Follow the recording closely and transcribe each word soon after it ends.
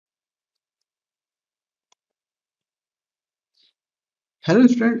Hello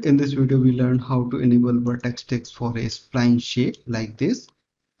student, in this video we learn how to enable vertex text for a spline shape like this.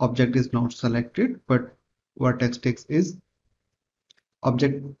 Object is not selected, but vertex text is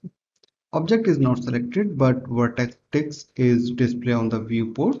object object is not selected, but vertex text is displayed on the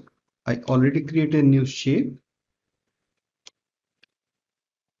viewport. I already created a new shape.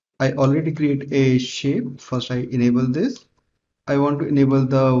 I already create a shape. First I enable this. I want to enable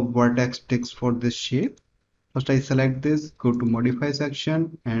the vertex text for this shape. First I select this, go to modify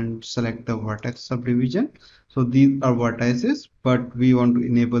section and select the vertex subdivision. So these are vertices, but we want to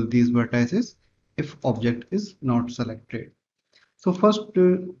enable these vertices if object is not selected. So first,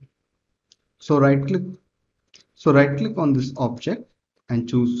 so right click, right click on this object and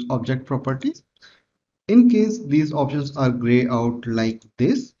choose object properties. In case these options are gray out like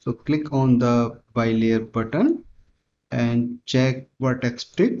this, so click on the bilayer button and check vertex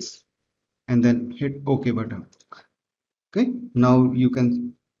text and then hit OK button. Okay, now you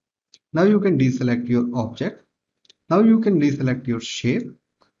can deselect your object. Now you can deselect your shape.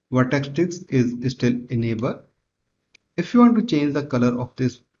 Vertex text is still enabled. If you want to change the color of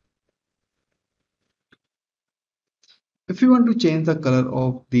this, if you want to change the color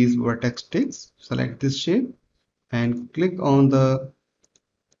of these vertex text, select this shape and click on the.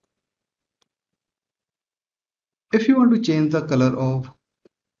 If you want to change the color of,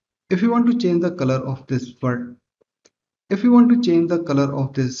 if you want to change the color of this vert, if you want to change the color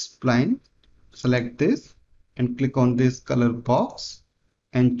of this spline, select this and click on this color box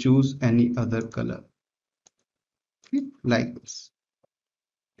and choose any other color. Okay, like this.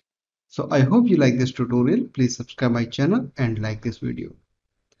 So I hope you like this tutorial. Please subscribe my channel and like this video.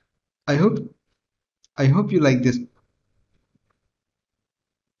 I hope I hope you like this.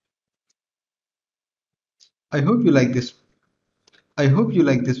 I hope you like this. I hope you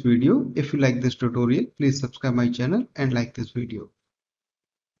like this video. If you like this tutorial, please subscribe my channel and like this video.